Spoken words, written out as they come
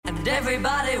And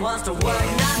everybody wants to work, nah, me.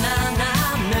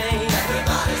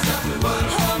 Everybody's got to work.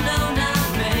 Oh, no, not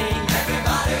me.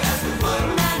 Everybody has to work.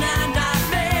 Nah, not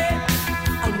me.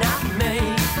 Oh, not me.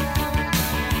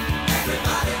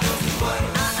 Everybody goes to work.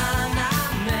 Not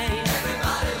me.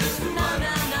 Everybody goes to work.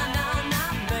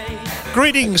 Not me.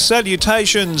 Greetings,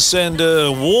 salutations, and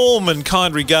warm and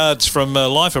kind regards from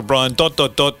Life of Brian,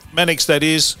 Mannix, that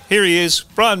is. Here he is,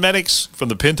 Brian Mannix from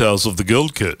the penthouse of the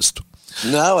Gold Coast.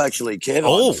 No, actually, Kev,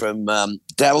 I'm from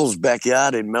Daryl's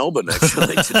backyard in Melbourne,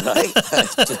 actually, today.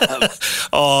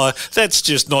 Oh, that's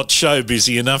just not show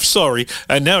busy enough, sorry.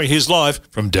 And now here's live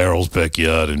from Daryl's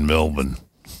backyard in Melbourne.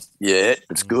 Yeah,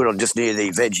 it's good. I'm just near the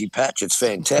veggie patch. It's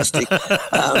fantastic.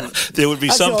 There would be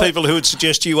some people who would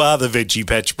suggest you are the veggie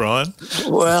patch, Brian.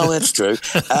 Well, that's true.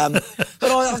 But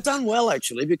I've done well,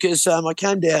 actually, because I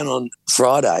came down on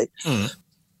Friday.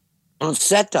 On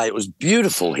Saturday, it was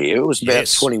beautiful here. It was about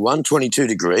 21, 22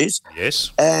 degrees.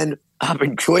 Yes. And up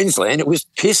in Queensland, it was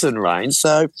piss and rain.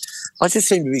 So I just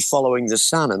seem to be following the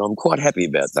sun, and I'm quite happy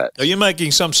about that. Are you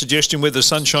making some suggestion where the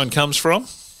sunshine comes from?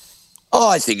 Oh,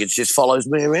 I think it just follows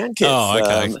me around, Kev. Oh,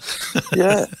 okay.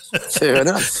 Yeah, fair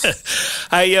enough.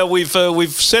 Hey,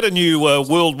 we've set a new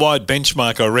worldwide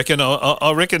benchmark, I reckon.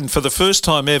 I reckon for the first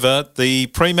time ever, the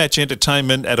pre-match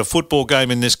entertainment at a football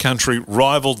game in this country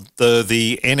rivaled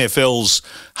the NFL's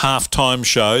halftime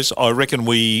shows. I reckon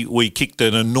we kicked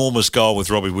an enormous goal with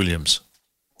Robbie Williams.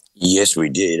 Yes, we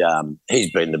did.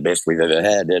 He's been the best we've ever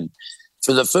had, and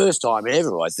for the first time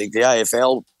ever, I think the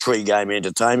AFL pre-game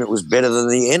entertainment was better than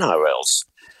the NRL's.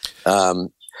 I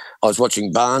was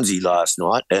watching Barnesy last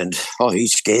night, and he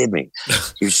scared me.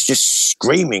 He was just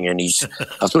screaming, and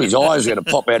I thought his eyes were going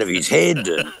to pop out of his head.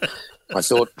 And I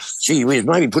thought, gee whiz,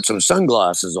 maybe put some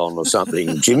sunglasses on or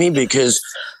something, Jimmy, because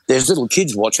there's little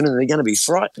kids watching and they're going to be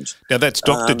frightened. Now that's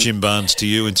Dr. Jim Barnes to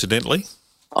you, incidentally.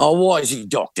 Oh, why is he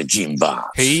Dr. Jim Barnes?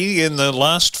 He, in the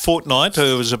last fortnight,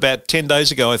 it was about 10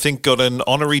 days ago, I think, got an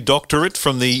honorary doctorate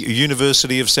from the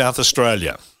University of South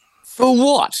Australia. For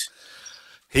what?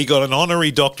 He got an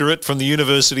honorary doctorate from the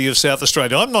University of South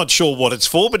Australia. I'm not sure what it's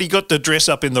for, but he got to dress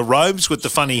up in the robes with the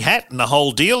funny hat and the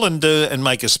whole deal and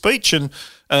make a speech, and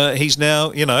he's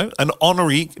now, an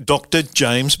honorary Dr.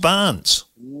 James Barnes.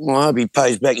 Well, I hope he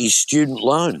pays back his student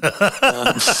loan.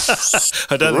 I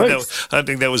don't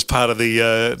think that was part of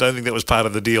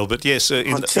the deal. But yes,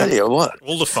 I'll tell you what.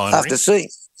 All the finery.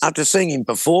 After seeing him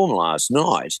perform last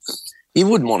night, you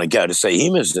wouldn't want to go to see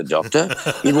him as the doctor.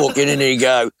 You'd walk in and he'd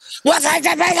go, "What's going to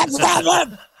be the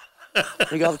problem?"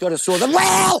 You go, "I've got to sort them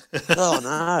well." Oh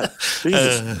no,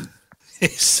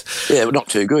 Jesus. Yeah, not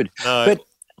too good. No. But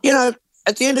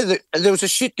at the end of there was a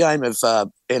shit game of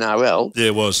NRL.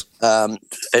 There was.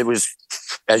 It was,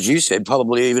 as you said,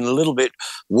 probably even a little bit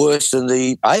worse than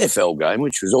the AFL game,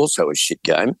 which was also a shit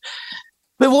game.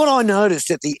 But what I noticed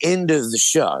at the end of the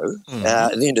show,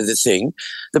 at the end of the thing,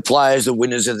 the players, the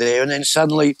winners are there, and then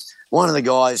suddenly one of the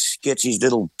guys gets his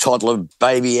little toddler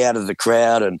baby out of the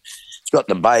crowd, and he's got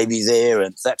the baby there,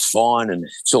 and that's fine, and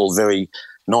it's all very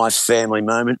nice family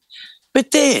moment.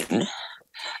 But then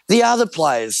the other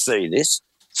players see this,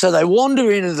 so they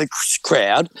wander into the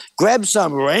crowd, grab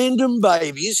some random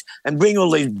babies and bring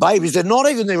all these babies. They're not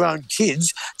even their own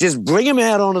kids. Just bring them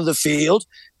out onto the field.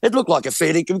 It looked like a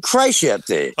fair dinkum creche out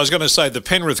there. I was going to say the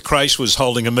Penrith creche was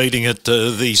holding a meeting at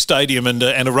the stadium and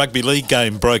a rugby league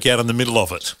game broke out in the middle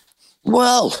of it.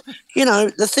 Well,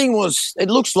 the thing was, it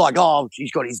looks like,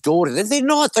 he's got his daughter. They're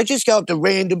not. They just go up to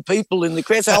random people in the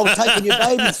crowd and say, I'm taking your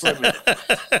baby from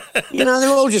you. They're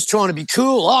all just trying to be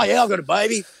cool. Oh, yeah, I've got a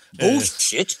baby.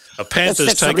 Bullshit. A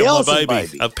panther's taken my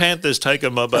baby. A panther's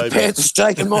taken my baby. A panther's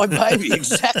taken my baby,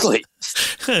 exactly.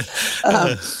 And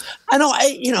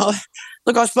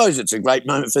look, I suppose it's a great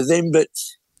moment for them, but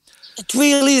it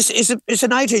really is an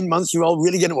 18-month-old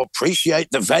really going to appreciate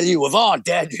the value of,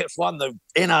 Dad just won the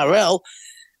NRL?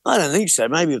 I don't think so.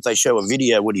 Maybe if they show a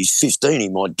video when he's 15, he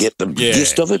might get the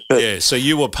gist of it. But yeah, so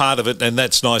you were part of it, and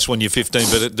that's nice when you're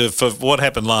 15, but for what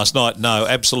happened last night, no,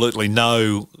 absolutely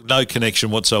no connection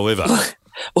whatsoever.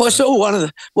 Well, I saw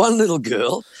one little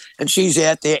girl, and she's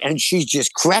out there, and she's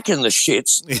just cracking the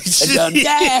shits and going,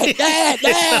 Dad, Dad,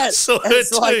 Dad. I saw her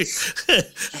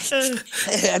too.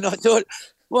 And I thought,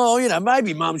 well,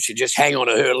 maybe Mum should just hang on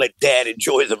to her and let Dad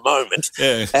enjoy the moment.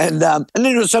 Yeah. And then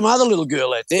there was some other little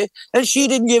girl out there, and she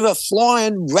didn't give a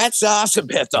flying rat's ass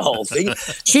about the whole thing.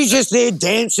 She's just there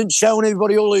dancing, showing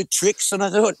everybody all her tricks, and I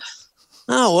thought,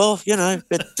 but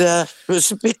it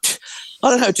was a bit, I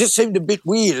don't know, it just seemed a bit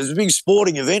weird. It was a big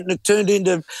sporting event, and it turned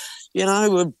into,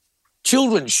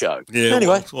 children's show. Yeah,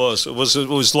 Anyway. it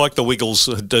was like the Wiggles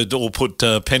had all put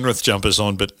Penrith jumpers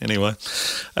on, but anyway.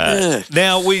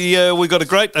 Now we got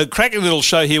a cracking little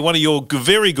show here. One of your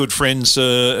very good friends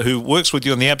who works with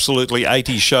you on the Absolutely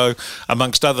 80 show,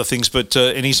 amongst other things, but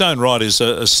in his own right is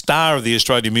a star of the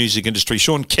Australian music industry.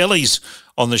 Sean Kelly's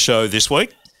on the show this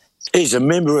week. He's a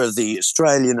member of the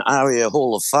Australian ARIA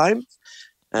Hall of Fame.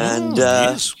 And,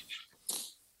 yes.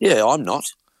 yeah, I'm not.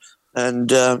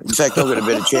 And, in fact, I've got a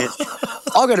better chance.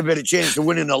 I've got a better chance of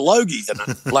winning a Logie than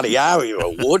a bloody ARIA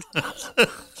award.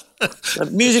 The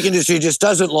music industry just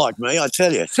doesn't like me, I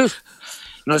tell you. And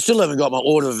I still haven't got my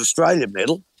Order of Australia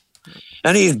medal.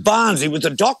 And here's Barnesy with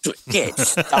a doctorate. Get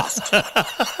stuffed.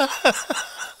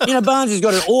 You know, Barnesy's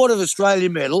got an Order of Australia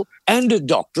medal and a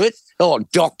doctorate. Oh,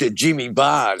 Dr. Jimmy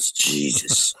Barnes.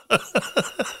 Jesus.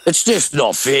 It's just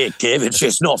not fair, Kev. It's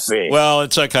just not fair. Well,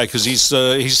 it's okay because he's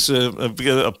a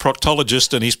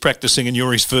proctologist and he's practicing and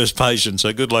you're his first patient,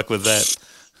 so good luck with that.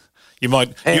 You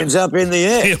might hands up in the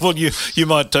air. Yeah, well, you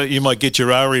might get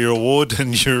your ARIA award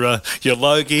and your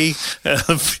Logie.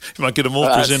 You might get them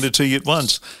all presented to you at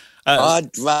once.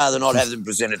 I'd rather not have them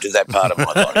presented to that part of my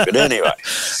body, but anyway.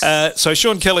 So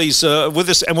Sean Kelly's with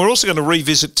us, and we're also going to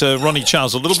revisit Ronnie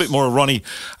Charles, a little bit more of Ronnie,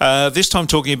 this time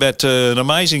talking about an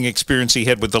amazing experience he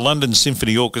had with the London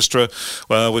Symphony Orchestra,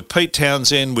 with Pete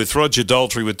Townsend, with Roger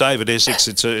Daltrey, with David Essex.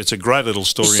 It's a great little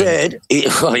story. He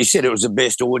said it was the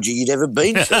best orgy he'd ever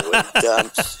been to.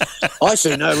 And, I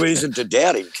see no reason to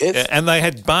doubt him, Kev. Yeah, and they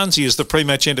had Barnesy as the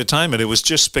pre-match entertainment. It was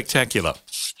just spectacular.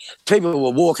 People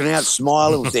were walking out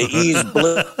smiling with their ears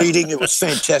bleeding. It was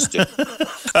fantastic.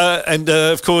 And,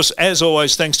 of course, as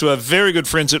always, thanks to our very good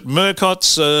friends at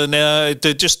Murcott's. Now,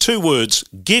 just two words,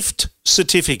 gift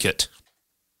certificate.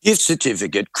 Gift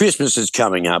certificate. Christmas is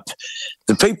coming up.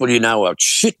 The people you know are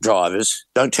shit drivers.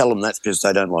 Don't tell them that because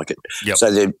they don't like it. Yep.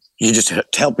 So you're just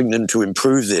helping them to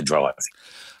improve their driving.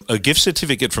 A gift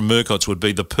certificate from Murcott's would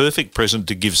be the perfect present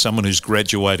to give someone who's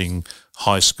graduating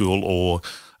high school or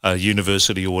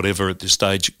university or whatever at this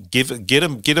stage. Get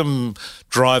them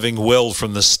driving well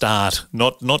from the start,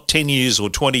 not 10 years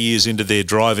or 20 years into their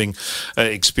driving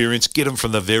experience. Get them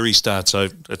from the very start. So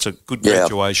it's a good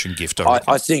graduation gift.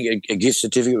 I think a gift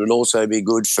certificate would also be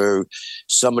good for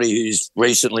somebody who's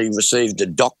recently received a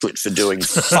doctorate for doing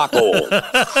fuck all.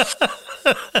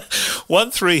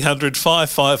 1300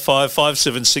 555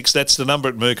 576. That's the number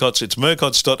at Murcott's. It's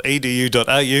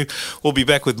murcotts.edu.au. We'll be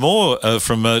back with more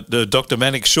from Dr.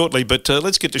 Mannix shortly, but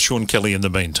let's get to Sean Kelly in the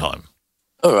meantime.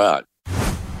 All right.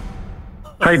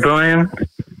 Hey, Brian.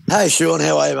 Hey, Sean.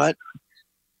 How are you, mate?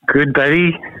 Good,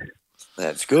 buddy.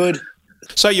 That's good.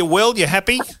 So you're well? You're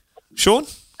happy, Sean?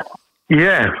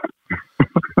 Yeah.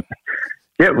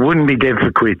 Yeah, wouldn't be dead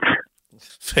for quits.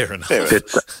 Fair enough.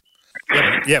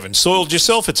 You haven't soiled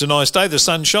yourself. It's a nice day. The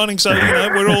sun's shining, so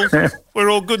we're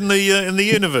all good in the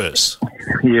universe.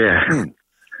 Yeah.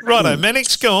 Righto,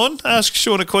 Mannix, go on. Ask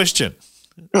Sean a question.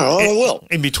 Oh, I will.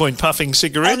 In between puffing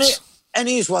cigarettes. And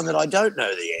here's one that I don't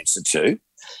know the answer to.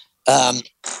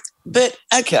 But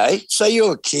okay, so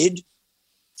you're a kid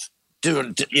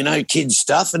doing kid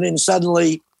stuff, and then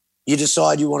suddenly you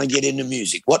decide you want to get into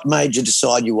music. What made you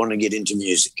decide you want to get into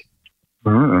music?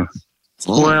 Well,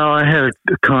 I had a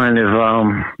kind of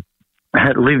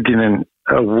had lived in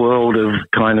a world of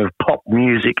kind of pop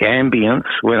music ambience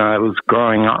when I was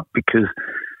growing up because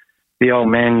the old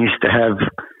man used to have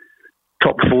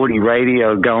top 40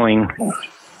 radio going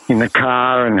in the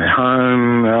car and at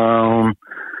home.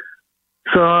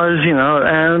 So I was,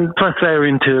 and plus they were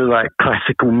into like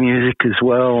classical music as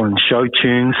well and show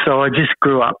tunes. So I just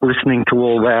grew up listening to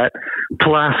all that.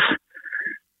 Plus,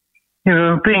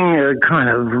 being a kind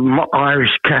of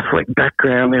Irish Catholic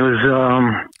background, there was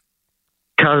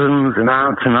cousins and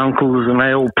aunts and uncles, and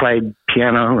they all played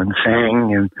piano and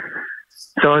sang, and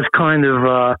so I was kind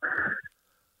of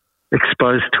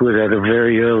exposed to it at a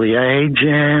very early age.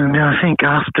 And I think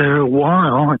after a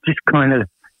while, it just kind of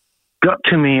got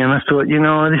to me, and I thought,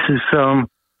 this is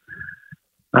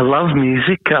I love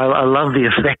music. I love the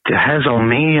effect it has on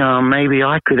me. Maybe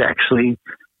I could actually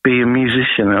be a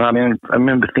musician. And I mean, I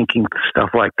remember thinking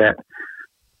stuff like that,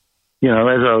 as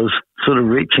I was sort of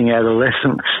reaching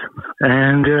adolescence.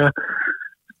 And,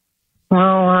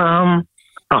 oh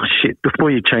shit, before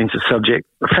you change the subject,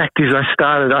 the fact is I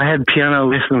had piano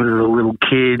lessons as a little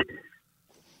kid,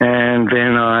 and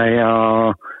then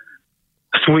I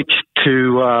switched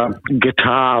to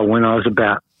guitar when I was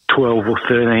about 12 or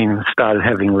 13 and started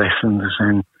having lessons,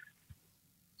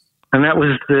 and that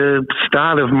was the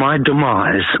start of my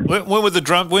demise. When would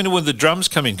the drums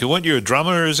come in? Weren't you a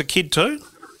drummer as a kid too?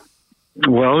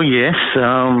 Well, yes.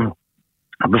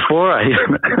 Before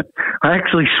I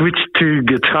actually switched to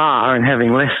guitar and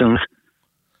having lessons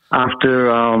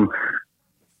after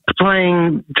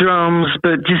playing drums,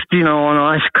 but just, on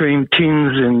ice cream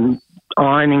tins and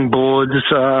ironing boards.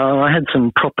 I had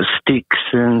some proper sticks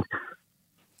and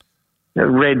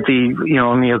read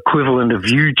on the equivalent of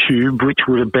YouTube, which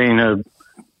would have been a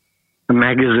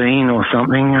magazine or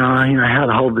something, how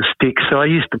to hold the stick. So I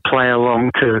used to play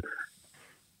along to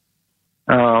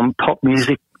pop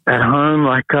music at home.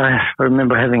 Like I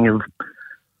remember having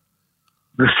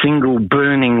the single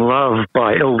Burning Love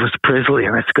by Elvis Presley,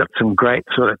 and it's got some great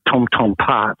sort of tom-tom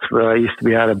parts that I used to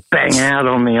be able to bang out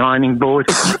on the ironing board.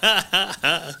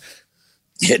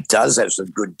 It does have some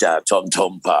good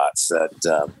tom-tom parts that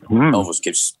Elvis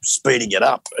keeps speeding it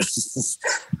up.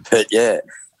 But, yeah.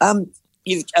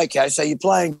 Okay, so you're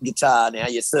playing guitar now.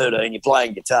 You're 13, you're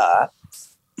playing guitar.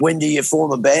 When do you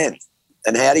form a band,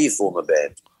 and how do you form a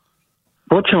band?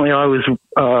 Fortunately, I was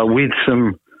with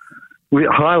some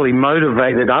highly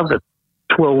motivated other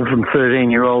 12 and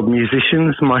 13-year-old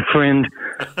musicians. My friend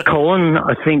Colin,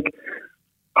 I think,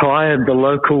 hired the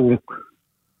local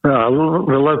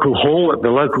hall at the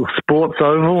local sports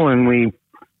oval, and we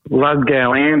lugged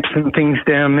our amps and things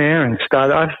down there and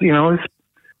started.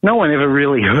 No one ever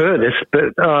really heard us,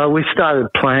 but we started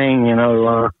playing.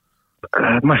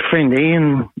 My friend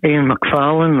Ian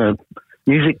McFarlane, the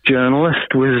music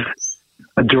journalist, was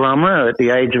a drummer at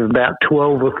the age of about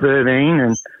 12 or 13,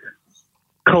 and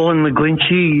Colin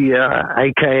McGlinchey,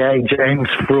 a.k.a. James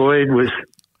Freud, was,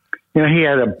 he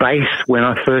had a bass when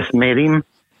I first met him,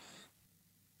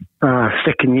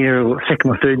 second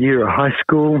or third year of high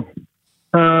school.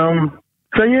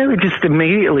 So, yeah, we just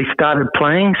immediately started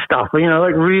playing stuff,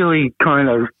 like really kind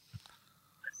of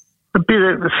a bit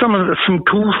of some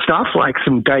cool stuff, like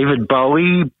some David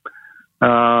Bowie,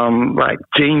 like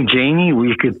Gene Genie, where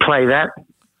you could play that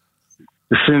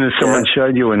as soon as someone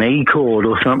showed you an E chord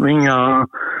or something.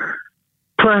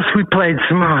 Plus, we played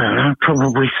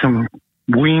probably some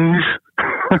Wings,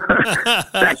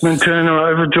 Bachman Turner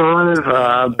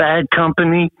Overdrive, Bad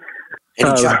Company.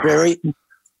 Any Chuck Berry?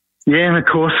 Yeah, and of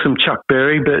course some Chuck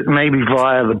Berry, but maybe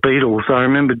via the Beatles. I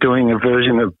remember doing a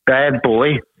version of Bad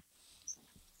Boy.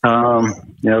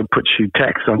 Put shoe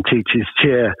tacks on teacher's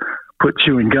chair, put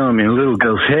chewing gum in little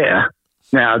girl's hair.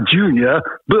 Now, Junior,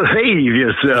 behave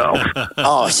yourself.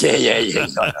 Oh, yeah. I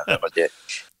know about that.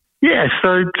 Yeah,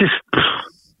 so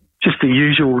just the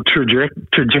usual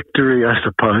trajectory, I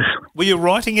suppose. Were you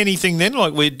writing anything then?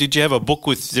 Like, did you have a book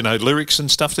with, lyrics and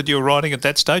stuff that you were writing at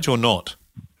that stage or not?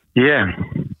 Yeah.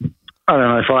 I don't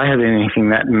know if I had anything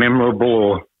that memorable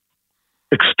or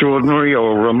extraordinary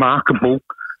or remarkable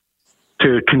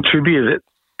to contribute it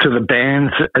to the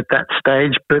bands at that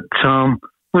stage, but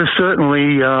was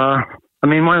certainly,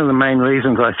 one of the main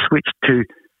reasons I switched to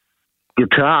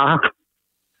guitar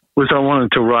was I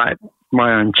wanted to write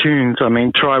my own tunes.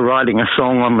 Try writing a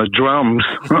song on the drums.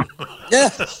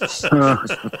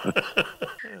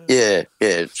 Yeah,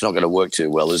 it's not going to work too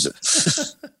well, is it?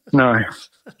 No.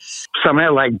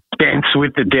 Somehow like Dance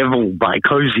with the Devil by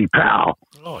Cozy Powell.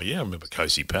 Oh, yeah, I remember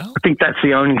Cozy Powell. I think that's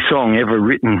the only song ever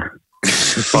written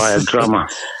by a drummer.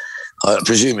 I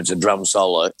presume it's a drum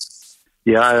solo.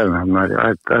 Yeah, I don't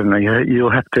know.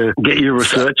 You'll have to get your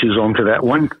researchers onto that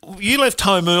one. You left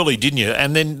home early, didn't you?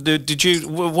 And then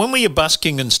when were you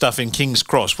busking and stuff in King's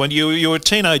Cross? When you were a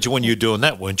teenager when you were doing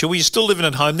that, weren't you? Were you still living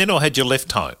at home then, or had you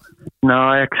left home? No,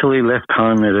 I actually left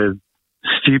home at a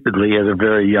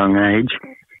very young age,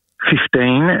 15,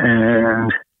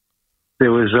 and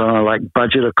there was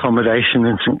budget accommodation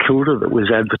in St Kilda that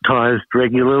was advertised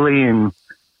regularly in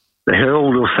the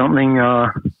Herald or something.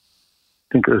 I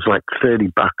think it was like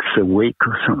 $30 a week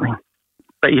or something.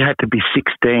 But you had to be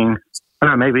 16. I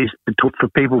don't know, maybe it's for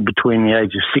people between the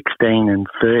age of 16 and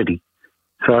 30.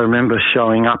 So I remember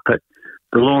showing up at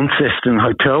the Launceston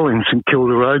Hotel in St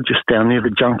Kilda Road, just down near the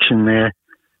junction there,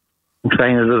 and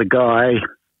saying to the guy,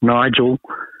 Nigel,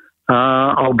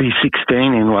 I'll be 16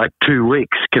 in like 2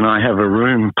 weeks. Can I have a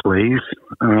room, please?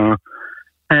 And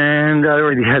I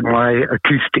already had my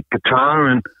acoustic guitar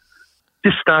and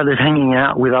just started hanging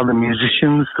out with other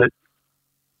musicians that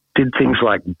did things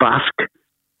like busk.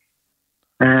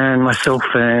 And myself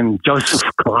and Joseph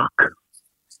Clark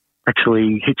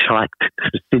actually hitchhiked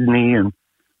to Sydney and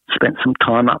spent some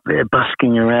time up there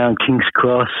busking around King's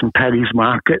Cross and Paddy's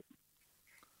Market,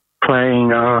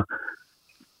 playing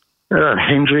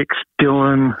Hendrix,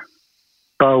 Dylan,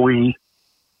 Bowie,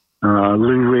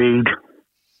 Lou Reed,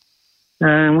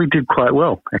 and we did quite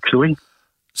well, actually.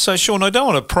 So, Sean, I don't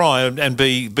want to pry and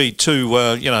be too,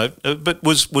 but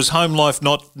was home life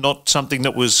not something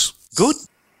that was good?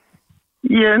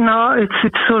 Yeah, no,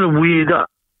 it's sort of weird.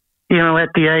 you know, at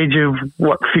the age of,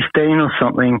 15 or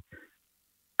something,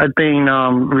 I'd been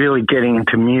really getting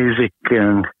into music,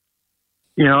 and,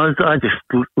 you know, I just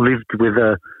lived with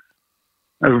a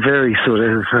very sort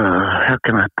of, how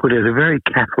can I put it, a very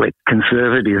Catholic,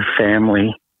 conservative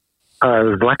family. I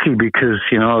was lucky because,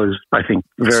 you know, I was, I think,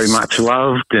 very much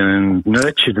loved and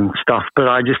nurtured and stuff, but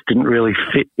I just didn't really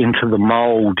fit into the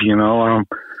mold, you know.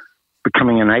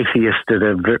 Becoming an atheist at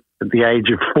the age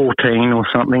of 14 or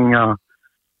something,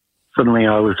 suddenly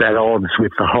I was at odds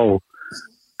with the whole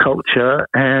culture,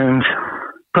 and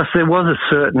plus there was a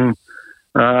certain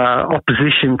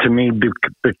opposition to me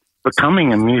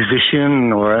becoming a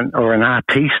musician or an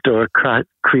artiste or a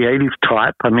creative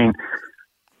type. I mean,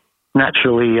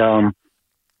 naturally,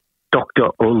 doctor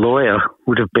or lawyer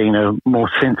would have been a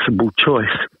more sensible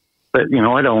choice. But, you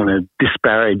know, I don't want to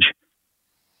disparage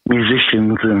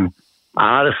musicians and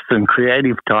artists and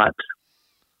creative types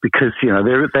because, you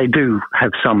know, they do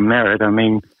have some merit. I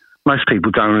mean, most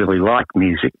people don't really like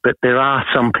music, but there are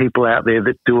some people out there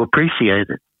that do appreciate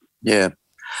it. Yeah.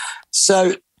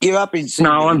 So you're up in Sydney.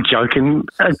 No, I'm joking.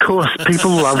 Of course,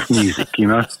 people love music, you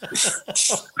know.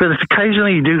 But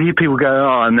occasionally you do hear people go,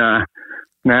 oh, no,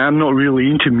 I'm not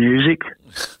really into music.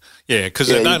 Yeah, because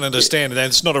they don't understand that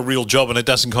it's not a real job and it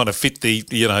doesn't kind of fit the,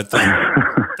 you know,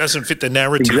 doesn't fit the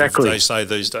narrative, exactly. They say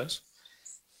these days.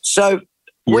 So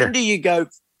when do you go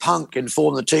punk and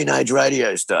form the Teenage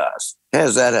Radio Stars?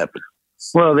 How's that happen?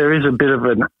 Well, there is a bit of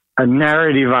a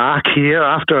narrative arc here.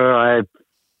 After I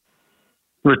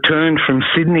returned from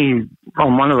Sydney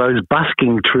on one of those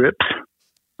busking trips,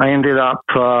 I ended up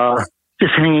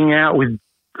just hanging out with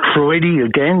Freudy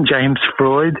again, James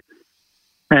Freud,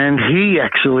 and he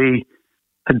actually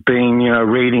had been, you know,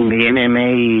 reading the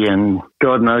NME and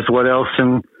God knows what else,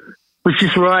 and was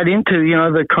just right into, you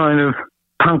know, the kind of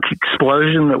punk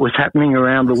explosion that was happening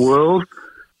around the world.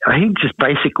 He just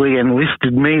basically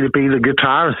enlisted me to be the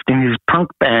guitarist in his punk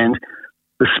band,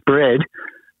 The Spread.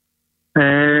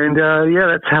 And,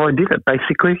 that's how I did it,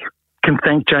 basically. Can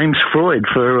thank James Freud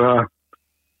for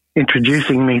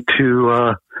introducing me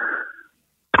to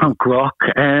punk rock.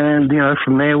 And, you know,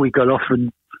 from there we got offered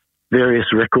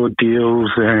various record deals.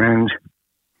 And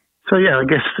so, yeah, I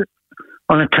guess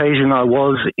on occasion I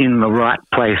was in the right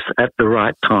place at the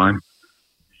right time.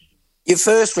 Your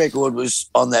first record was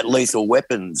on that Lethal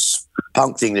Weapons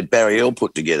punk thing that Barry Earl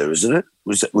put together, isn't it?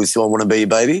 Was it with I Want to Be Your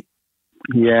Baby?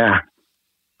 Yeah.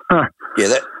 Huh.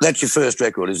 Yeah, that's your first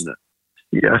record, isn't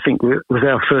it? Yeah, I think it was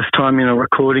our first time in a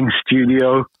recording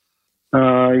studio.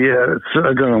 I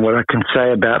don't know what I can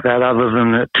say about that other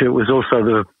than that it was also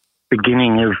the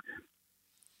beginning of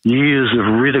years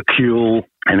of ridicule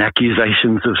and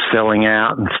accusations of selling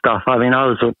out and stuff. I mean, I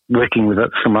was working with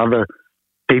some other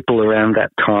people around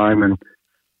that time, and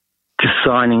just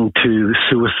signing to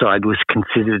Suicide was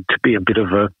considered to be a bit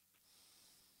of a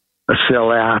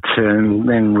sellout, and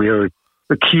then we were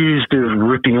accused of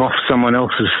ripping off someone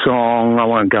else's song. I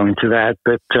won't go into that,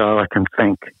 but I can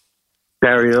thank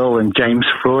Barry Earl and James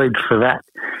Freud for that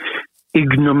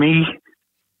ignominy.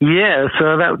 Yeah,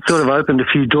 so that sort of opened a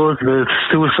few doors. The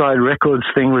Suicide Records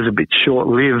thing was a bit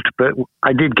short-lived, but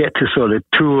I did get to sort of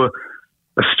tour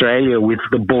Australia with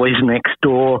the Boys Next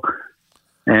Door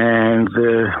and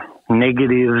the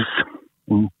Negatives.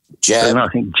 Jab. And I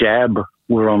think Jab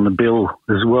were on the bill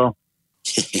as well.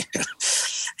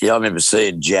 Yeah, I remember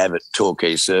seeing Jab at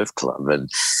Torquay Surf Club, and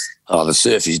the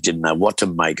surfies didn't know what to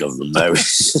make of them. They were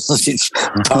this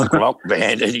punk rock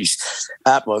band, and he's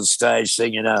up on stage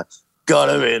singing, got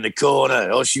her in the corner.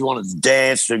 Oh, she wanted to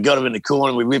dance, and got her in the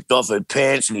corner. We ripped off her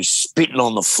pants, and he's spitting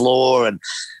on the floor, and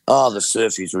the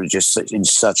surfies were just in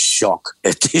such shock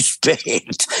at this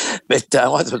band. But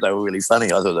I thought they were really funny.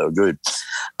 I thought they were good.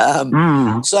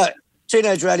 So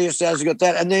Teenage Radio Stars, you got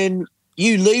that, and then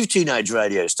you leave Teenage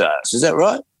Radio Stars. Is that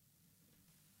right?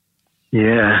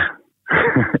 Yeah.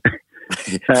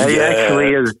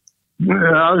 Actually,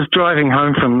 I was driving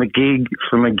home from a gig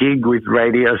with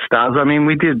Radio Stars. I mean,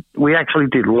 we actually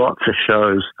did lots of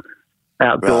shows,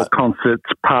 outdoor concerts,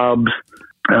 pubs,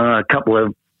 a couple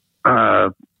of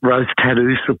Rose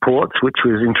Tattoo supports, which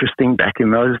was interesting back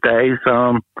in those days.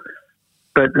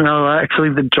 But no, actually,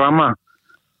 the drummer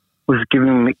was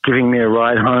giving me a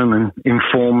ride home and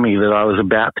informed me that I was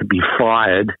about to be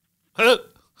fired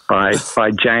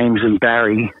by James and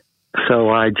Barry. So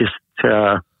I just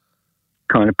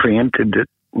kind of preempted it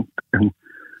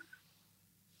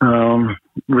and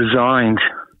resigned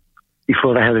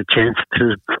before they had a chance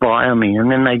to fire me. And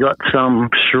then they got some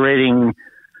shredding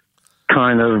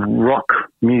kind of rock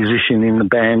musician in the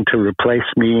band to replace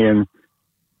me, and it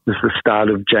was the start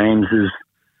of James's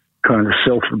kind of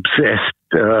self-obsessed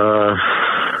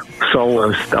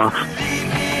solo stuff.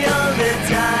 All the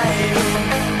time,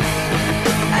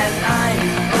 and I'm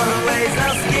always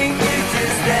asking you to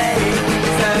stay.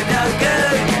 So no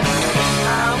good.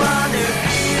 I wanna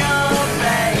be your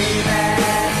baby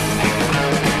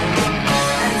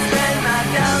and spend my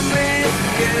time with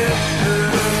you.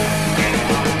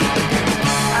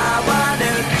 I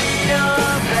wanna be your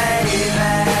baby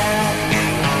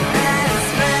and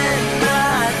spend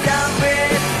my time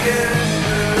with you.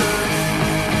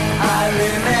 I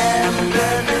remember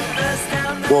the first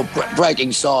time that Well,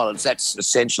 Breaking Silence, that's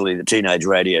essentially the Teenage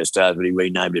Radio Stars, but he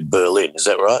renamed it Berlin. Is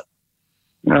that right?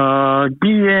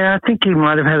 Yeah, I think he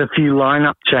might have had a few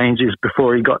lineup changes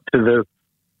before he got to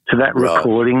that Right.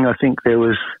 recording. I think there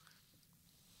was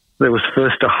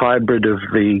first a hybrid of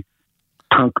the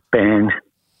punk band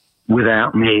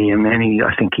Without Me, and then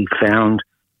I think he found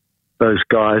those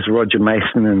guys, Roger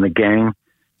Mason and the gang.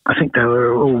 I think they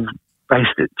were all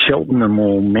based at Cheltenham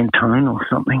or Mentone or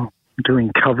something,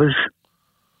 doing covers.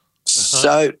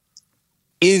 So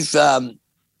you've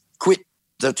quit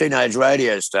the Teenage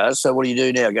Radio Stars, so what do you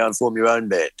do now? Go and form your own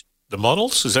band? The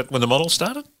Models? Is that when the Models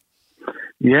started?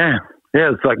 Yeah,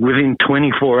 it's like within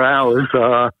 24 hours,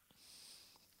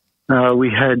 we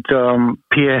had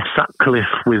Pierre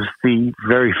Sutcliffe was the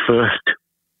very first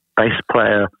bass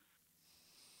player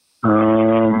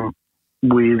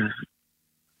with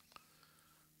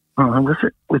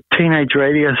Teenage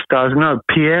Radio Stars? No,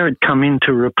 Pierre had come in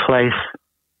to replace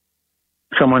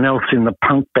someone else in the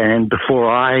punk band before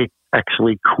I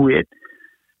actually quit.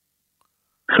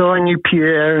 So I knew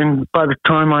Pierre, and by the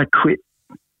time I quit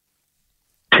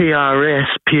TRS,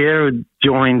 Pierre had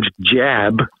joined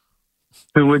Jab,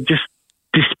 who were just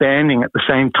disbanding at the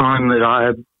same time that I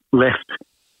had left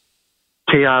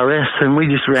TRS, and we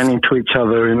just ran into each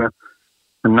other in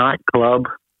a nightclub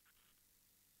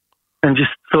and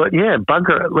just thought, yeah,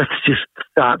 bugger it, let's just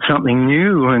start something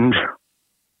new.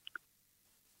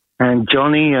 And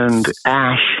Johnny and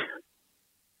Ash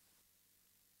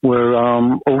were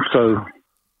also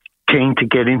keen to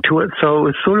get into it. So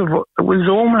it was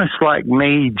almost like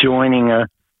me joining a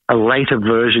later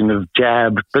version of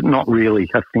Jab, but not really.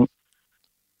 I think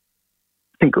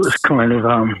it was kind of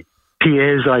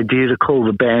Pierre's idea to call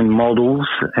the band Models,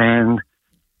 and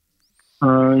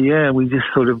we just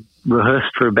sort of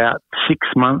rehearsed for about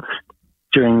 6 months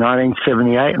during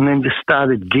 1978, and then just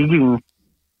started gigging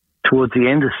towards the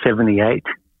end of 78.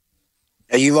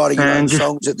 Are you writing your own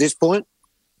songs at this point?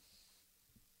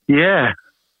 Yeah,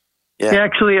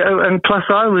 actually, and plus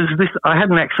I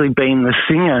hadn't actually been the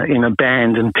singer in a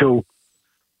band until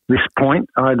this point.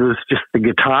 I was just the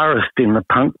guitarist in the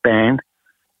punk band.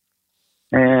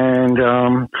 And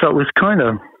so it was kind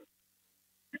of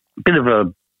a bit of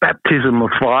a baptism of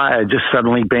fire, just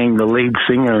suddenly being the lead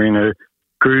singer in a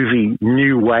groovy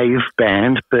new wave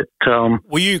band. But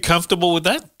were you comfortable with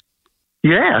that?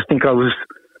 Yeah, I think I was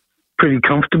pretty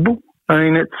comfortable. I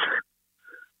mean,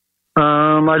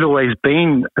 I'd always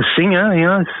been a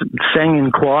singer, sang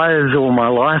in choirs all my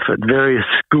life at various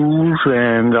schools,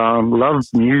 and loved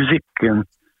music, and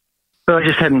but I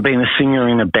just hadn't been a singer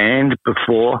in a band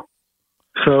before.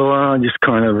 So I just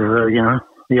kind of,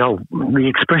 the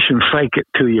expression "fake it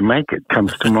till you make it"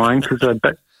 comes to mind, because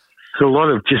it's a lot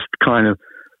of just kind of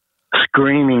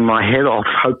screaming my head off,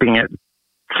 hoping it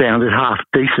sounded half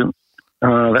decent,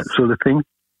 that sort of thing.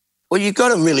 Well, you've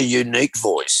got a really unique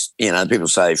voice. People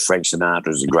say Frank Sinatra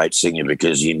is a great singer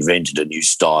because he invented a new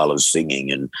style of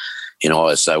singing. And,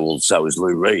 I say, well, so was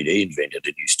Lou Reed. He invented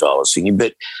a new style of singing.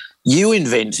 But you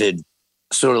invented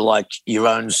sort of like your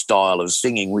own style of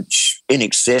singing, which in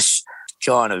excess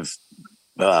kind of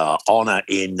honour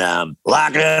in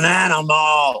Like an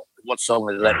Animal. What song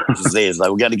was that? Was theirs. They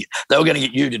were going to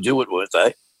get you to do it, weren't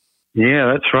they?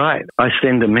 Yeah, that's right. I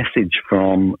send a message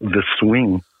from The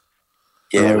Swing.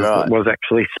 Yeah, right. I was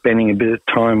actually spending a bit of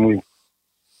time with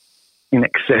In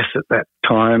Excess at that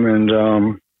time, and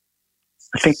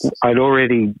I think I'd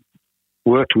already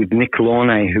worked with Nick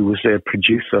Launay, who was their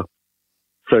producer.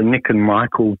 So Nick and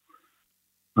Michael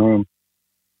were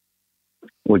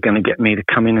going to get me to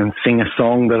come in and sing a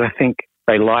song, but I think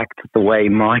they liked the way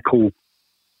Michael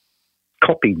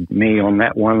copied me on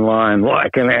that one line,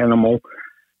 Like an Animal.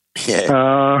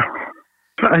 Yeah.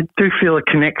 I do feel a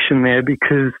connection there,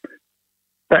 because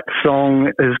that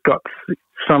song has got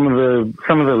some of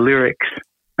the lyrics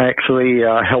actually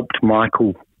helped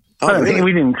Michael. Oh, I don't really? think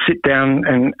we didn't sit down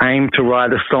and aim to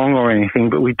write a song or anything,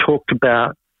 but we talked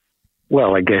about,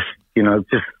 well, I guess,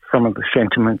 just some of the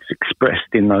sentiments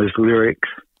expressed in those lyrics.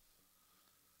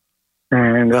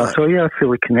 And Right. so, yeah, I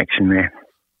feel a connection there.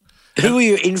 Who were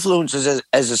your influences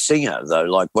as a singer, though?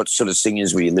 Like, what sort of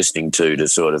singers were you listening to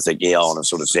sort of think, yeah, I want to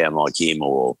sort of sound like him,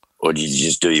 or did you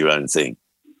just do your own thing?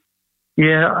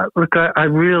 Yeah, look, I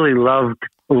really loved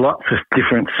lots of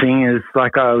different singers.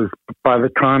 Like by the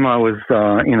time I was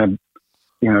trying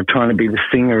to be the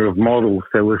singer of Models,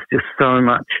 there was just so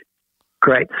much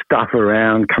great stuff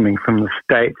around coming from the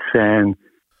States and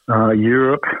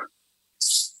Europe.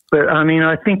 But I mean,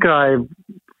 I think I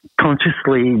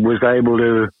consciously was able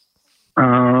to,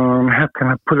 how can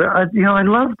I put it? I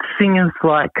loved singers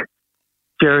like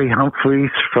Jerry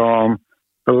Humphreys from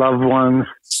The Loved Ones,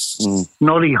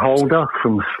 Noddy Holder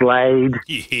from Slade.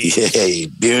 Yeah,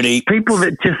 beauty. People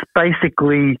that just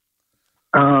basically,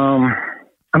 to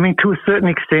a certain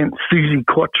extent, Susie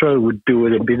Quattro would do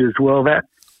it a bit as well. That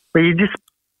where you just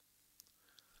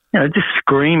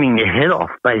screaming your head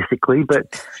off, basically,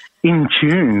 but in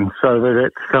tune, so that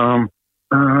it's,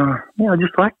 I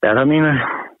just like that. I mean,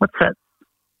 what's that?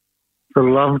 The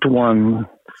Loved Ones,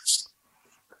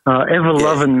 Ever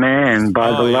Loving Man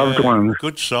by The Loved Ones.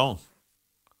 Good song.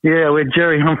 Yeah, where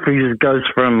Jerry Humphreys goes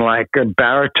from like a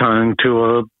baritone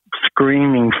to a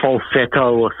screaming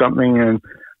falsetto or something, and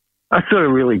I sort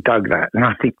of really dug that, and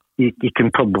I think you can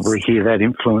probably hear that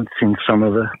influence in some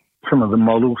of the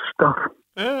Model stuff.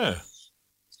 Yeah.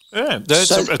 Yeah,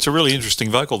 that's a really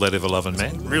interesting vocal, that Ever Loving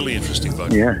Man. Really interesting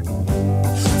vocal. Yeah.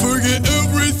 Forget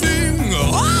everything.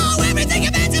 Oh, everything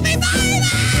you meant to be, baby.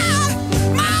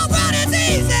 My world is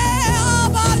easy. Oh,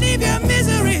 but leave your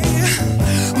misery.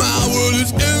 My world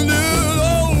is ended.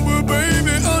 Oh, but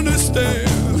baby,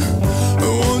 understand. I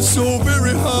want so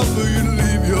very hard for you to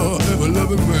leave your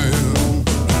ever-loving man.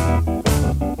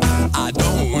 I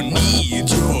don't need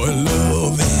your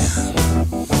loving.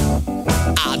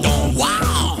 I don't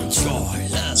want your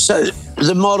love. So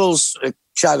the Models are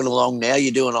chugging along now.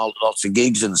 You're doing lots of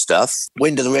gigs and stuff.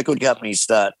 When do the record companies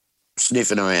start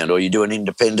sniffing around? Or are you doing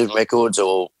independent records,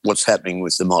 or what's happening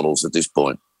with the Models at this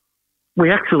point?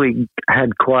 We actually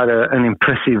had quite an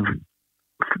impressive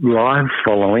live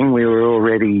following. We were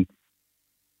already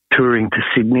touring to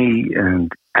Sydney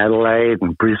and Adelaide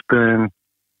and Brisbane,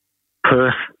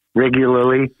 Perth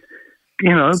regularly.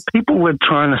 You know, people were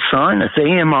trying to sign us.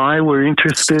 EMI were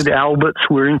interested. Alberts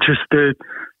were interested.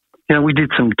 You know, we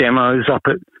did some demos up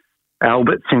at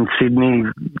Alberts in Sydney,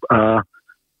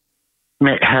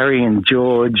 met Harry and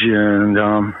George,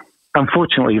 and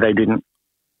unfortunately they didn't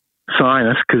sign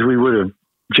us because we would have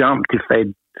jumped if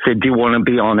they'd said, do you want to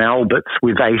be on Alberts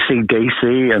with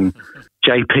AC/DC and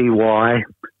JPY,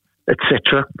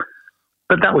 etc.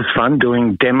 But that was fun,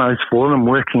 doing demos for them,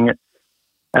 working at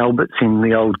Alberts in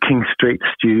the old King Street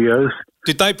studios.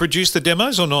 Did they produce the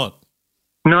demos or not?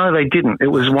 No, they didn't. It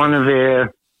was one of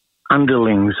their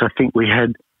underlings. I think we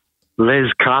had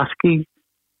Les Karski,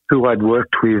 who I'd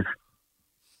worked with.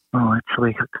 Oh,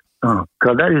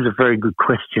 God, that is a very good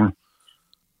question.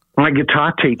 My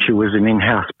guitar teacher was an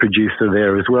in-house producer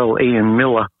there as well, Ian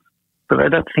Miller, but I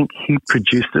don't think he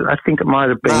produced it. I think it might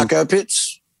have been... Mark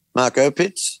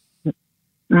Opitz?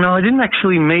 No, I didn't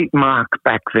actually meet Mark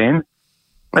back then.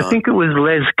 I think it was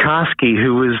Les Karski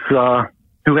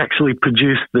who actually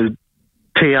produced the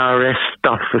TRS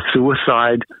stuff for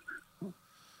Suicide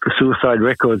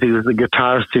Records. He was the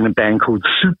guitarist in a band called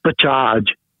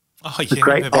Supercharge. Oh, yeah. The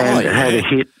great band that had a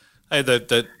hit. Hey,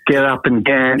 the Get Up and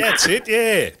Dance. That's it,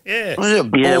 yeah. Was it a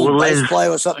ball bass player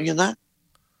or something in that?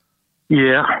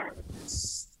 Yeah.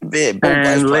 Yeah, ball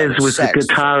bass And player Les was the sax.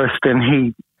 guitarist,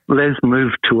 and Les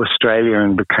moved to Australia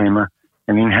and became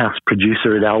an in-house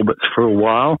producer at Alberts for a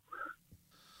while.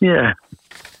 Yeah.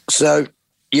 So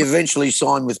you eventually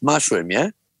signed with Mushroom,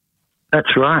 yeah?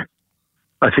 That's right.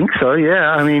 I think so, yeah.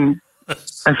 I mean, as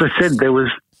I said, there was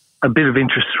a bit of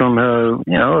interest from,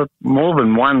 more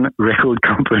than one record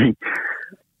company.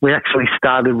 We actually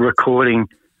started recording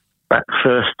that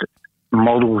first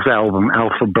Models album,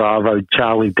 Alpha Bravo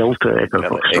Charlie Delta Echo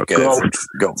Foxtrot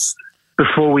Golf.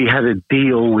 Before we had a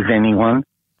deal with anyone,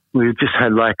 we just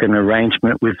had like an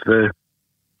arrangement with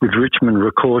Richmond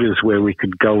Recorders where we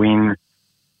could go in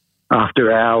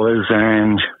after hours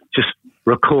and just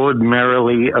record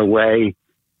merrily away.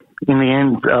 In the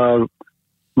end,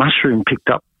 Mushroom picked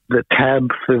up the tab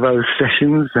for those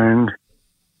sessions, and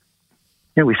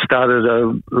we started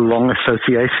a long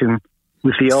association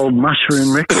with the old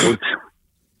Mushroom Records.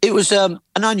 It was an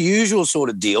unusual sort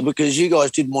of deal because you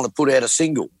guys didn't want to put out a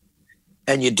single,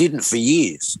 and you didn't for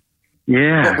years.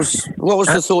 Yeah. What was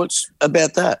the thoughts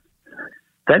about that?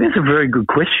 That is a very good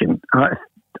question.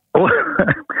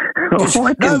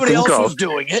 Nobody else was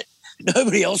doing it.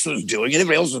 Everybody else was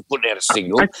putting out a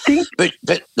single. But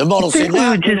the Models said,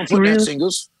 no, we don't put out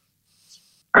singles.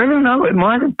 I don't know. It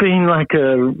might have been like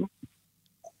a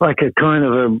like a kind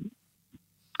of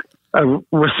a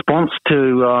response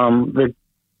to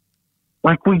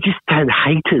we just had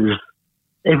haters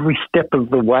every step of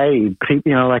the way.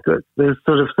 There's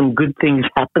sort of some good things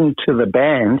happened to the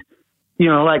band.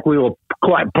 Like we were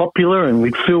quite popular and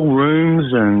we'd fill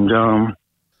rooms and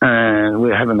we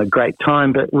were having a great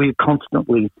time, but we were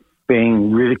constantly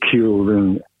being ridiculed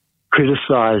and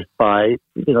criticised by,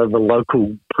 the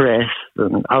local press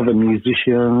and other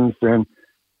musicians. And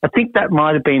I think that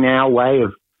might have been our way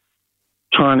of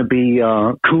trying to be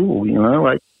cool,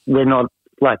 like we're not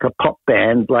like a pop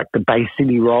band like the Bay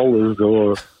City Rollers,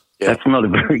 or that's not a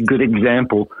very good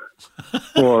example,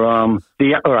 or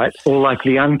like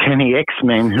the Uncanny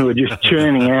X-Men, who are just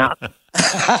churning out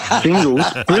singles,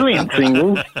 brilliant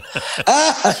singles.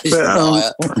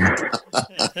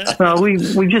 But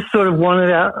we just sort of wanted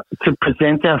to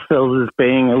present ourselves as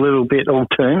being a little bit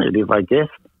alternative, I guess.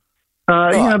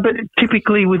 But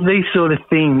typically with these sort of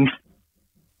things,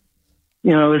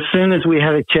 as soon as we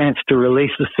had a chance to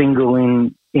release a single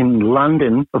in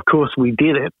London, of course we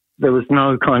did it. There was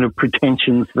no kind of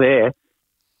pretensions there.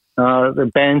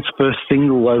 The band's first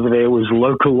single over there was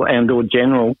Local and or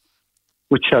General,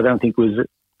 which I don't think was.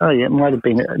 Oh yeah, it might have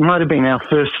been our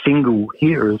first single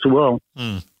here as well.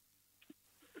 I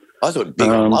thought Big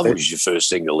on Love was your first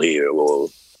single here, or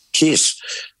Kiss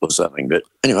or something. But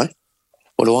anyway,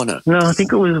 what do I know? No, I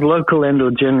think it was Local and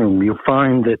or General. You'll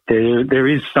find that there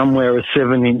is somewhere a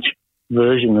 7-inch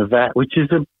version of that, which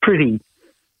is a pretty.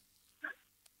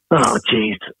 Oh,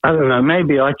 geez. I don't know.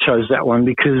 Maybe I chose that one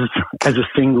as a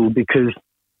single because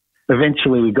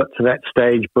eventually we got to that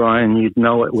stage, Brian, you'd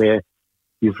know it, where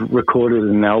you've recorded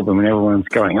an album and everyone's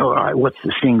going, all right, what's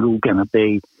the single going to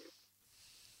be?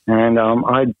 And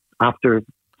after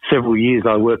several years,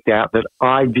 I worked out that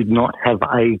I did not have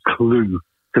a clue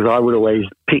because I would always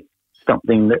pick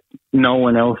something that no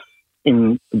one else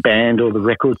in the band or the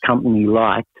record company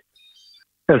liked.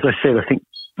 As I said, I think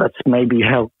that's maybe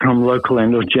how come Local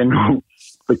and or General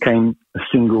became a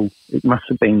single. It must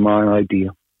have been my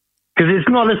idea. Because it's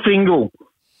not a single.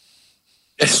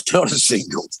 It's not a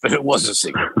single, but it was a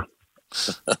single.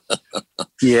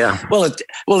 Yeah. Well, it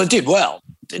did well,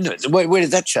 didn't it? Where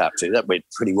did that chart to? That went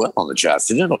pretty well on the charts,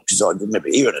 didn't it? Because I remember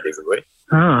hearing it everywhere.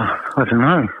 Oh, I don't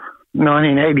know.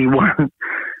 1981.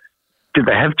 Did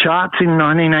they have charts in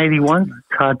 1981?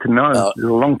 It's hard to know. It was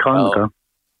a long time ago.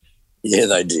 Yeah,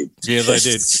 they did. Yeah, they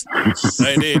did.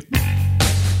 They did.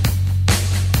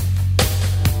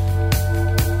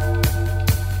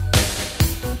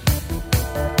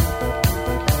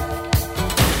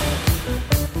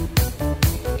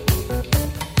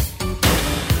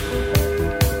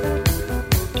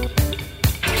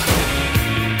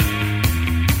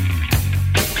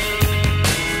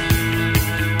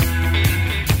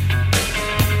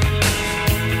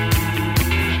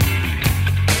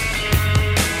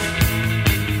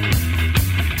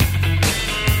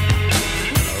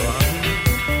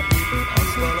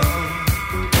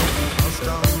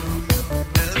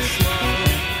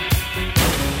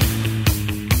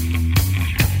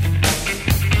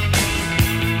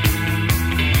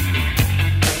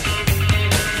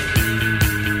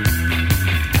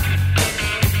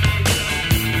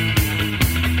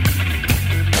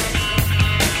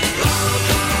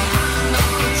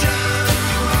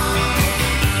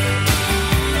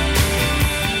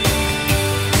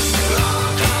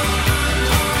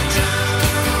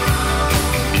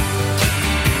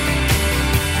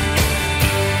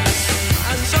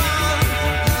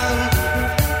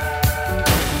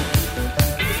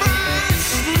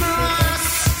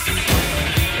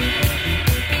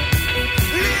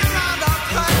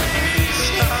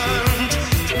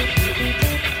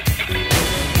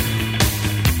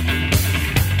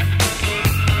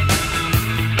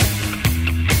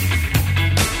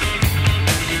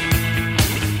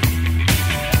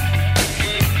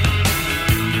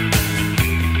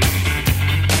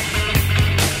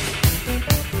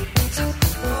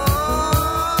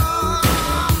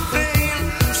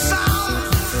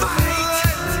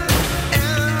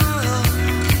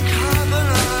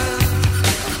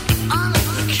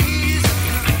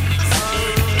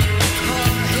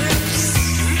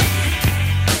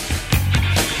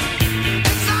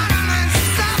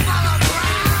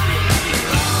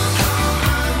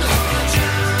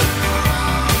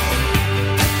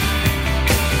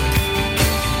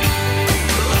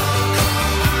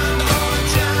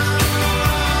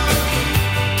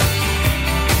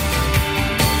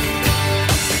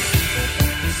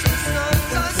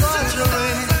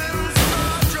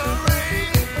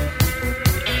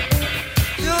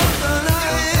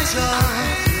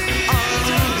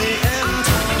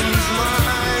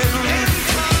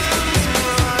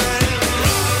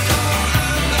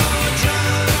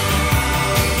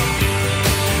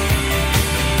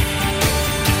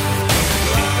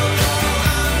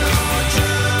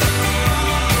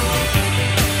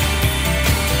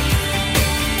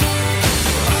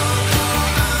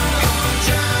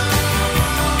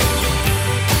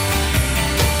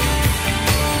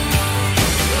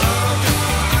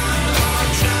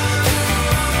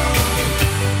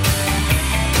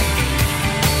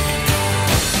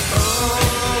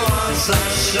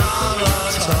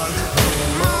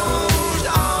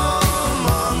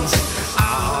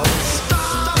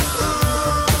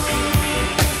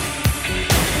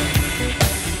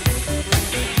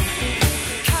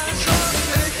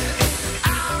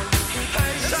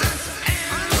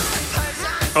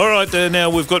 All right, now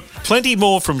we've got plenty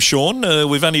more from Sean.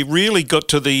 We've only really got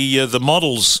to the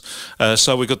models.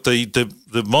 So we've got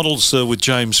the models with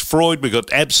James Freud. We've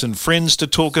got Abs and Friends to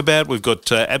talk about. We've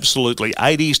got Absolutely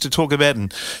 80s to talk about,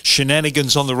 and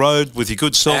shenanigans on the road with your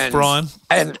good self, Brian.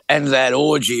 And that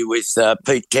orgy with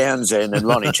Pete Townsend and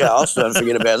Ronnie Charles. Don't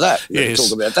forget about that. Yes.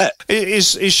 Talk about that.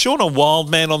 Is Sean a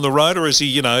wild man on the road, or is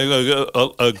he,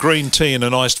 a green tea and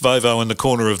an iced Vovo in the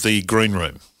corner of the green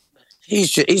room?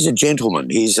 He's a gentleman.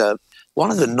 He's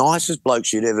one of the nicest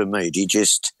blokes you'd ever meet. He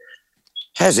just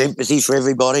has empathy for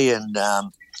everybody, and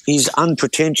he's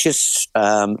unpretentious.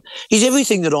 He's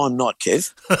everything that I'm not,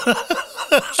 Kev.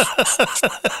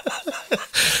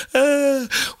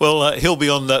 He'll be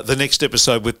on the next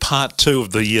episode with part 2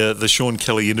 of the Sean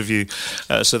Kelly interview,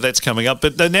 so that's coming up.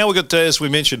 But now we've got, as we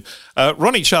mentioned,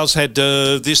 Ronnie Charles had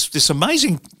this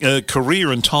amazing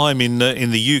career and time in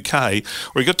the UK,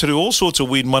 where he got to do all sorts of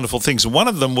weird and wonderful things. And one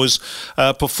of them was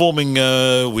performing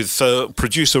with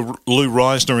producer Lou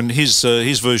Reisner and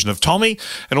his version of Tommy,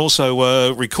 and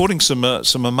also recording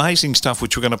some amazing stuff,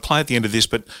 which we're going to play at the end of this.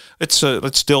 But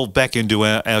let's delve back into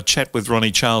our chat with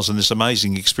Ronnie Charles and this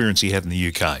amazing experience he had in the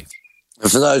UK.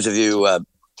 For those of you, a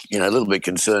little bit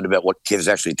concerned about what Kev's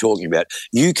actually talking about,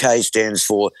 UK stands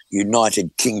for United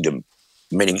Kingdom,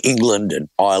 meaning England and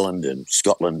Ireland and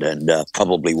Scotland and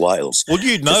probably Wales. Well,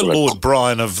 you know Lord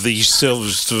Brian of the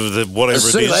whatever it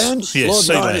is. Sealand? Yes,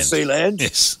 Lord Brian of Sealand. Sealand.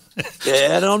 Yes.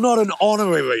 Yeah, and I'm not an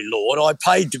honorary lord. I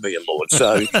paid to be a lord,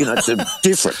 so, it's a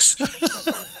difference.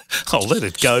 Oh, let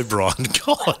it go, Brian.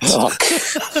 God. Oh,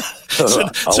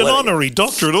 It's an honorary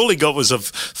doctorate. All he got was a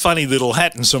funny little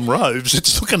hat and some robes.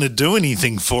 It's not going to do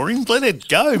anything for him. Let it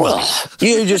go, well, mate.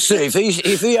 You just see,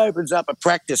 if he opens up a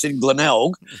practice in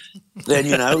Glenelg, then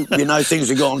things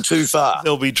have gone too far.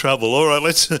 There'll be trouble. All right,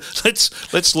 let's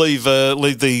leave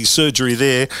the surgery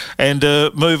there and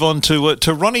move on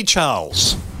to Ronnie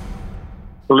Charles.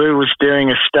 Lou was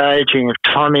doing a staging of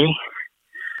Tommy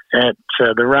at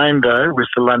the Rainbow with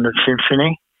the London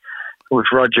Symphony, with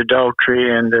Roger Daltrey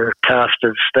and a cast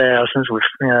of thousands, with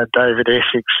David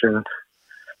Essex and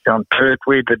John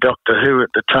Pertwee, the Doctor Who at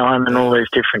the time, and all these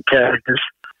different characters.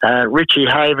 Richie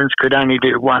Havens could only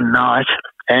do one night,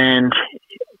 and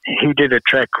he did a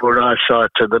track called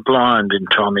Eyesight to the Blind in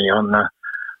Tommy on the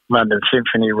London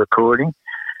Symphony recording.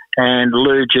 And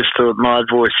Lou just thought my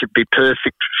voice would be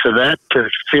perfect for that, to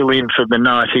fill in for the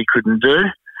night he couldn't do,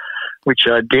 which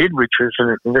I did, which was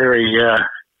a very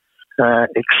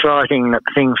exciting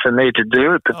thing for me to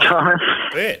do at the time.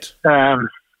 Bet.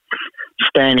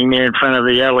 Standing there in front of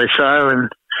the LSO and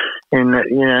in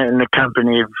the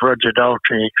company of Roger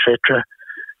Daltrey, etc.,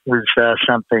 was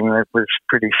something that was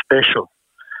pretty special.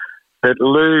 But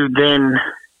Lou then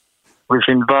was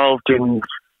involved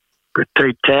with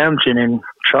Pete Townsend in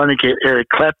trying to get Eric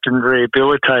Clapton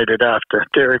rehabilitated after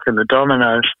Derek and the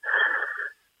Dominoes.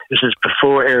 This is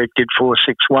before Eric did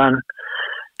 461,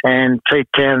 and Pete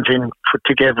Townsend put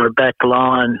together a back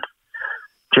line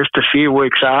just a few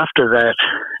weeks after that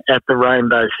at the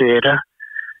Rainbow Theatre.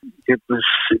 It was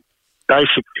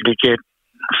basically to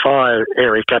fire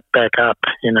Eric back up,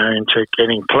 into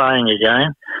playing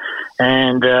again.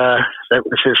 And that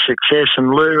was a success.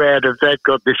 And Lou, out of that,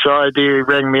 got this idea. He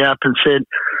rang me up and said,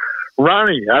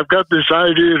 "Ronnie, I've got this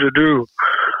idea to do.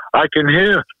 I can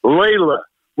hear Layla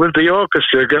with the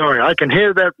orchestra going. I can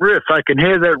hear that riff.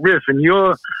 And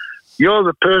you're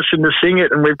the person to sing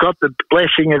it, and we've got the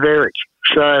blessing of Eric."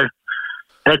 So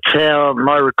that's how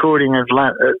my recording of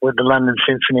with the London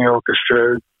Symphony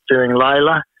Orchestra doing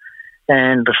Layla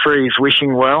and The Freeze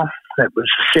Wishing Well, that was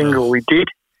the single we did.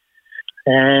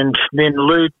 And then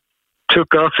Lou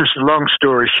took off. It's a long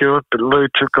story short, but Lou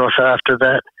took off after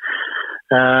that.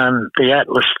 The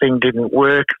Atlas thing didn't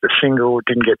work. The single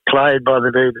didn't get played by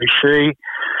the BBC.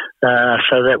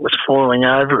 So that was falling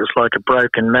over. It was like a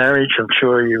broken marriage. I'm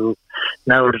sure you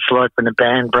know what it's like when a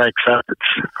band breaks up.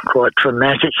 It's quite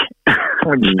traumatic,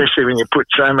 especially when you put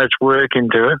so much work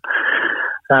into it.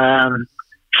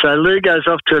 So Lou goes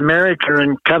off to America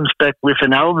and comes back with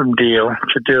an album deal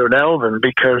to do an album,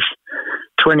 because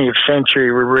 20th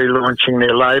Century were relaunching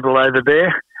their label over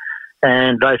there,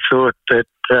 and they thought that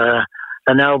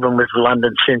an album with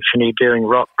London Symphony doing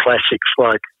rock classics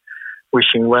like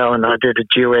Wishing Well, and I did a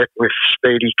duet with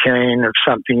Speedy Keen of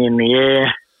Something in the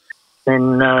Air.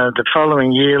 And the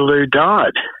following year, Lou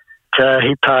died.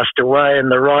 He passed away,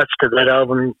 and the rights to that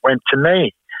album went to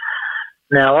me.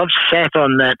 Now, I've sat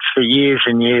on that for years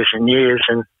and years and years,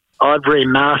 and I've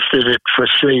remastered it for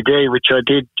CD, which I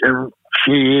did a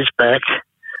few years back,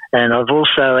 and I've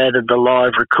also added the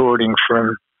live recording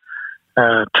from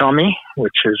Tommy,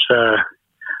 which is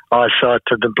Eyesight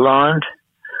to the Blind,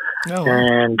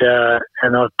 and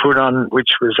I've put on,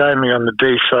 which was only on the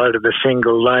B-side of the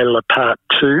single Layla Part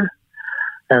 2,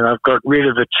 and I've got rid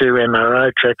of the 2 MRO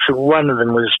tracks. So one of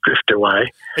them was Drift Away.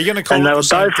 Are you going to call it the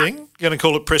same thing? You're going to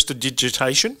call it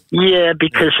prestidigitation? Yeah,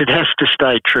 because it has to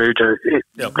stay true to it.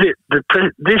 Yep.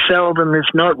 This album is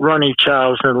not Ronnie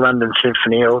Charles and the London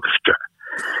Symphony Orchestra.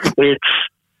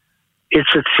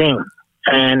 It's a thing,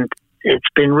 and it's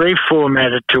been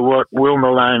reformatted to what Will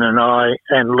Malone and I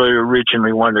and Lou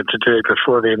originally wanted to do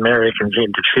before the Americans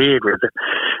interfered with it,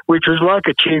 which was like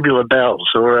a Tubular Bells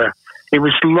it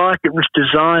was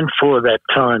designed for that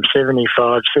time,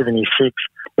 75, 76.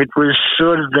 It was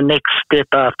sort of the next step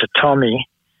after Tommy,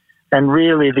 and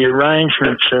really the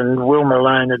arrangements, and Will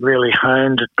Malone had really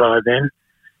honed it by then.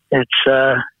 It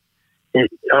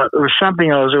was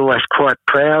something I was always quite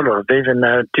proud of, even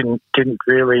though it didn't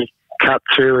really cut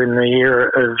through in the era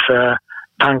of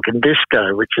punk and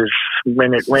disco, which is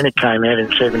when it came out in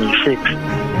 76.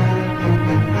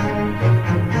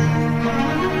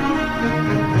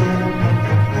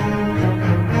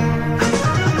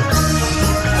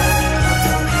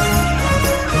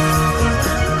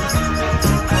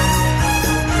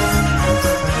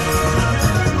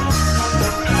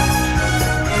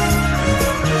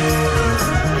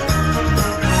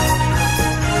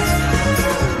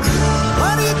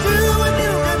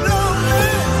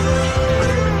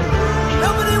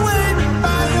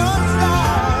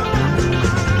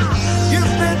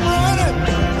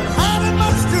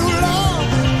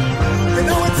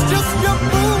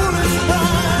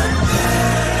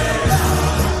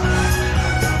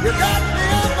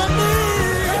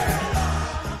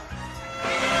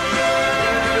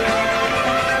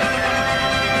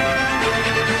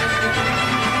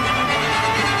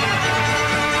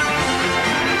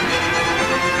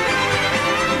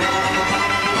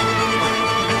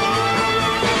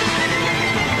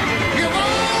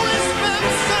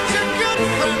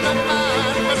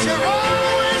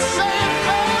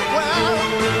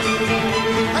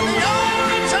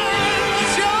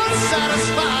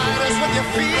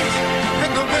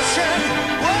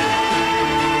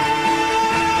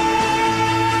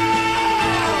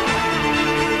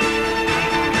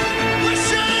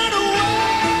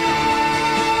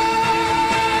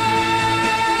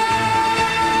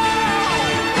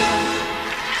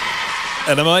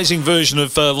 An amazing version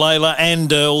of Layla,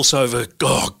 and also of a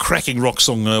cracking rock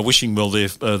song, Wishing Well,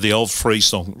 the old free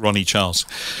song, Ronnie Charles.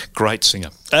 Great singer.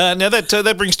 Now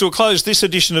that brings to a close this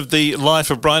edition of The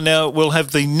Life of Brian. Now we'll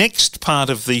have the next part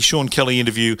of the Sean Kelly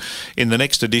interview in the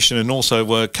next edition, and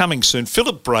also coming soon,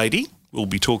 Philip Brady will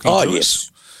be talking to us.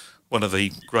 One of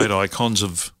the great icons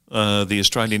of the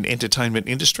Australian entertainment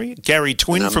industry. Gary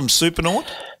Twin from Supernaut.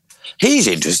 He's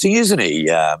interesting, isn't he?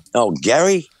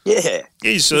 Gary? Yeah.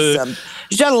 He's done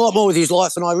a lot more with his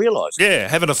life than I realised. Yeah,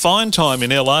 having a fine time in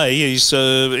LA. He's had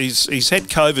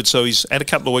COVID, so he's had a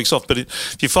couple of weeks off. But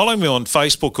if you follow me on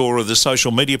Facebook or the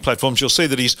social media platforms, you'll see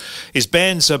that his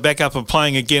band's back up and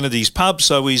playing again at his pub,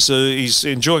 so he's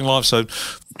enjoying life. So,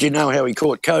 do you know how he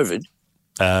caught COVID?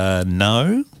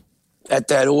 No. At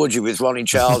that orgy with Ronnie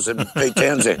Charles and Pete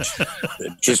Townsend.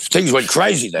 Just things went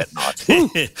crazy that night.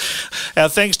 Our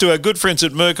thanks to our good friends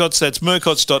at Murcott's. That's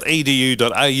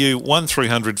murcotts.edu.au,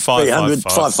 1300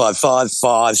 555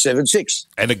 576.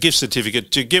 And a gift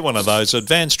certificate to get one of those.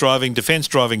 Advanced driving, defence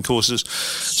driving courses.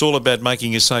 It's all about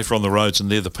making you safer on the roads,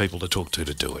 and they're the people to talk to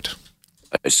do it.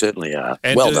 They certainly are.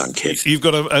 And, well done, Kev. You've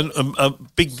got a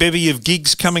big bevy of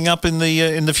gigs coming up in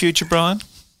the future, Brian?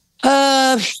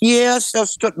 Yes, I've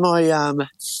got my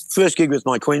first gig with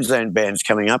my Queensland band's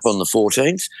coming up on the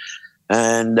 14th.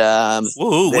 And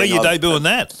where are you debuting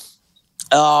that?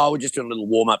 We're just doing a little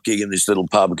warm-up gig in this little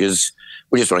pub because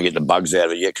we just want to get the bugs out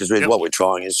of it yet, because what we're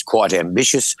trying is quite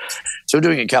ambitious. So we're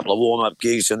doing a couple of warm-up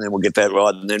gigs, and then we'll get that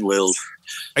right, and then we'll...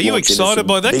 Are you excited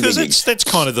by that? Because that's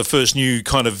kind of the first new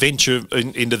kind of venture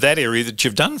into that area that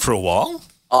you've done for a while.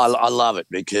 I love it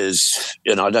because,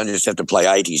 I don't just have to play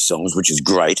 80s songs, which is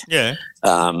great. Yeah.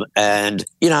 And,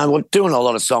 we're doing a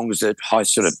lot of songs that I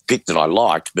sort of picked that I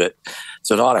liked, but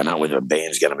I don't know whether a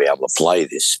band's going to be able to play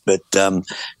this. But to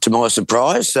my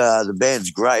surprise, the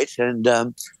band's great. And,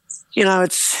 I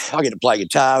get to play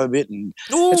guitar a bit, and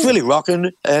it's really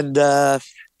rocking.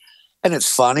 And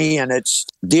it's funny and it's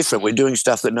different. We're doing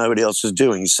stuff that nobody else is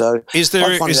doing. So is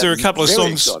there a couple of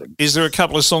songs? Exciting. Is there a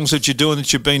couple of songs that you're doing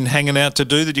that you've been hanging out to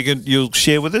do that you'll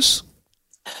share with us?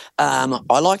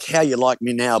 I like How You Like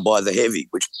Me Now by The Heavy,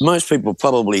 which most people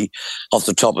probably off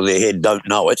the top of their head don't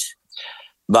know it.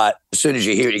 But as soon as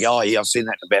you hear it, you go, oh, yeah, I've seen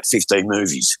that in about 15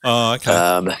 movies. Oh,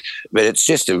 okay. But it's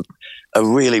just a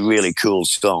really, really cool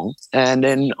song. And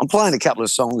then I'm playing a couple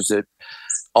of songs that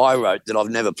I wrote that I've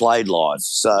never played live.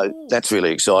 So that's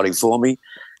really exciting for me.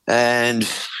 And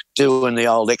doing the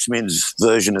old X-Men's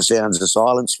version of Sounds of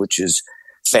Silence, which is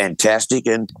fantastic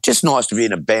and just nice to be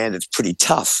in a band that's pretty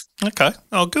tough. Okay.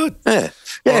 Oh, good. Yeah,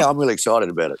 I'm really excited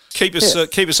about it. Keep us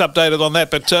updated on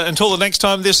that. But until the next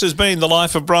time, this has been The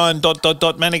Life of Brian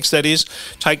Mannix, that is.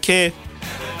 Take care.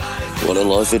 What a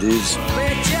life it is.